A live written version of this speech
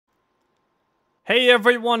Hey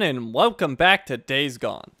everyone and welcome back to Days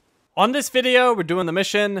Gone. On this video, we're doing the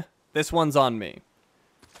mission, This One's on Me.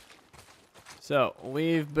 So,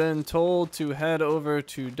 we've been told to head over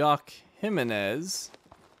to Doc Jimenez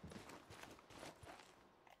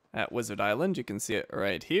at Wizard Island. You can see it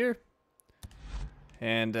right here.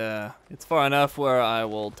 And it's far enough where I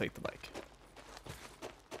will take the bike.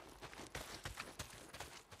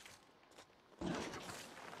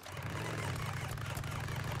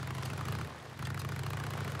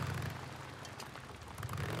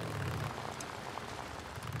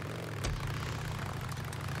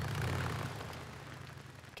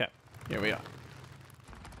 Okay, here we are.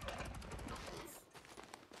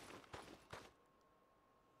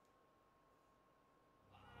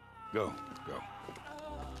 Go.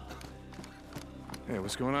 Hey,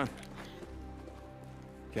 what's going on?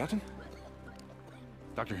 Captain?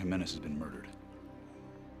 Dr. Jimenez has been murdered.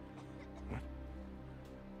 What?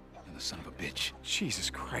 And the son of a bitch. Jesus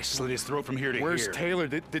Christ. Slit his throat from here to Where's here. Taylor?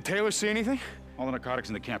 Did Taylor see anything? All the narcotics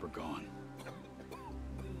in the camp are gone.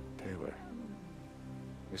 Taylor.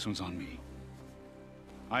 This one's on me.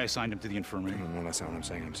 I assigned him to the infirmary. No, that's not what I'm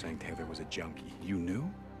saying. I'm saying Taylor was a junkie. You knew?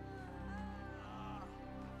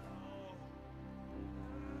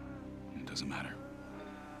 It doesn't matter.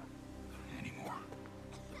 Anymore.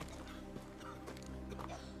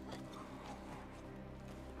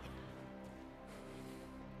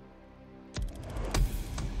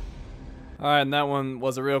 Alright, and that one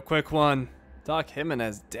was a real quick one. Doc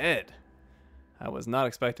Jimenez dead. I was not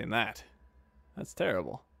expecting that. That's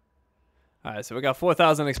terrible. Alright, so we got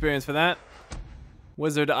 4,000 experience for that.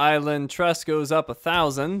 Wizard Island Trust goes up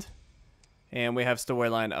 1,000. And we have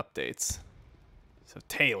storyline updates. So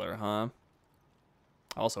Taylor, huh?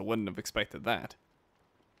 I also wouldn't have expected that.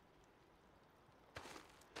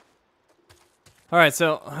 Alright,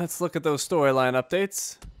 so let's look at those storyline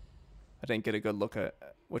updates. I didn't get a good look at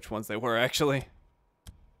which ones they were, actually.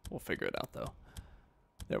 We'll figure it out, though.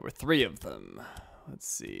 There were 3 of them. Let's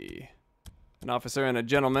see. An officer and a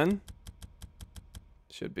gentleman.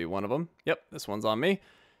 Should be one of them. Yep, this one's on me.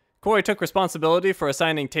 Corey took responsibility for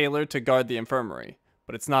assigning Taylor to guard the infirmary.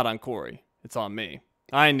 But it's not on Corey. It's on me.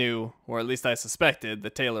 I knew, or at least I suspected,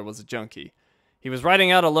 that Taylor was a junkie. He was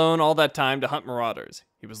riding out alone all that time to hunt marauders.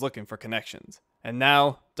 He was looking for connections. And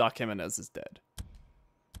now, Doc Jimenez is dead.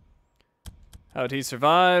 How'd he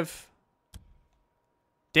survive?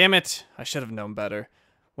 Damn it, I should have known better.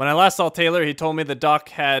 When I last saw Taylor, he told me the doc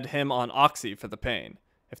had him on Oxy for the pain.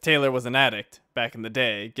 If Taylor was an addict, back in the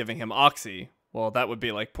day, giving him Oxy, well, that would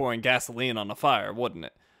be like pouring gasoline on a fire, wouldn't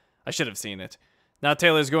it? I should have seen it. Now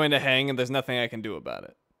Taylor's going to hang, and there's nothing I can do about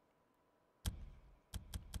it.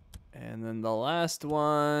 And then the last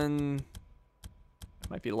one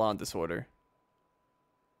might be law and disorder.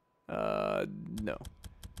 No.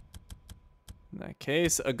 In that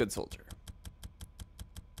case, a good soldier.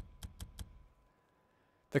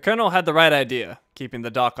 The colonel had the right idea, keeping the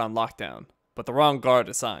dock on lockdown, but the wrong guard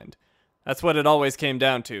assigned. That's what it always came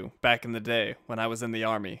down to, back in the day, when I was in the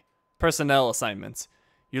army. Personnel assignments.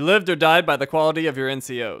 You lived or died by the quality of your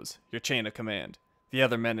NCOs, your chain of command, the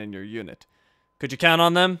other men in your unit. Could you count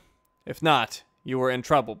on them? If not, you were in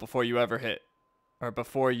trouble before you ever hit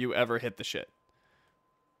the shit.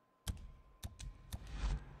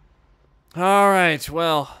 Alright,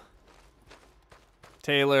 well,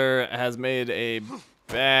 Taylor has made a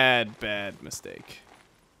bad mistake.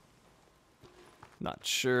 Not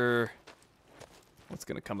sure what's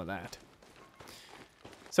gonna come of that.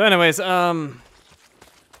 So anyways,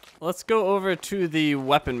 let's go over to the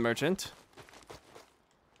weapon merchant.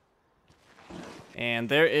 And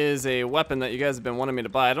there is a weapon that you guys have been wanting me to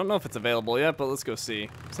buy. I don't know if it's available yet, but let's go see.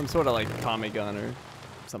 Some sort of like Tommy gun or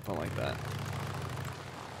something like that.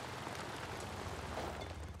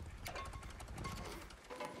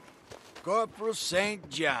 Corporal St.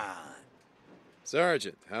 John.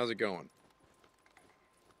 Sergeant, how's it going?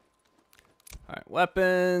 Alright,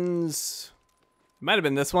 weapons. Might have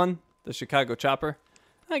been this one, the Chicago chopper.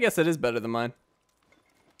 I guess it is better than mine.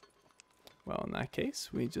 Well, in that case,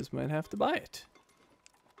 we just might have to buy it.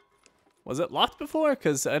 Was it locked before?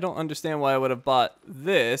 Because I don't understand why I would have bought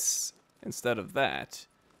this instead of that.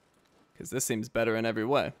 Because this seems better in every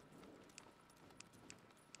way.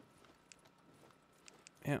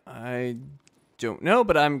 Yeah, I don't know,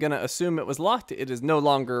 but I'm going to assume it was locked. It is no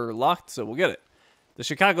longer locked, so we'll get it. The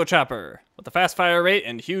Chicago chopper. With a fast fire rate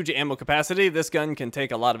and huge ammo capacity, this gun can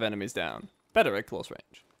take a lot of enemies down. Better at close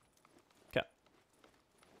range. Okay.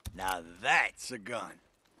 Now that's a gun.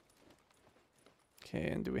 Okay,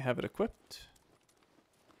 and do we have it equipped?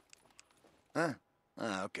 Huh?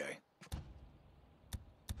 Okay.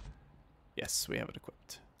 Yes, we have it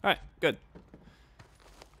equipped. All right, good.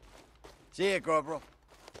 See ya, Corporal.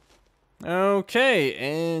 Okay,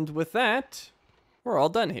 and with that, we're all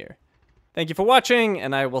done here. Thank you for watching,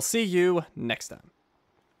 and I will see you next time.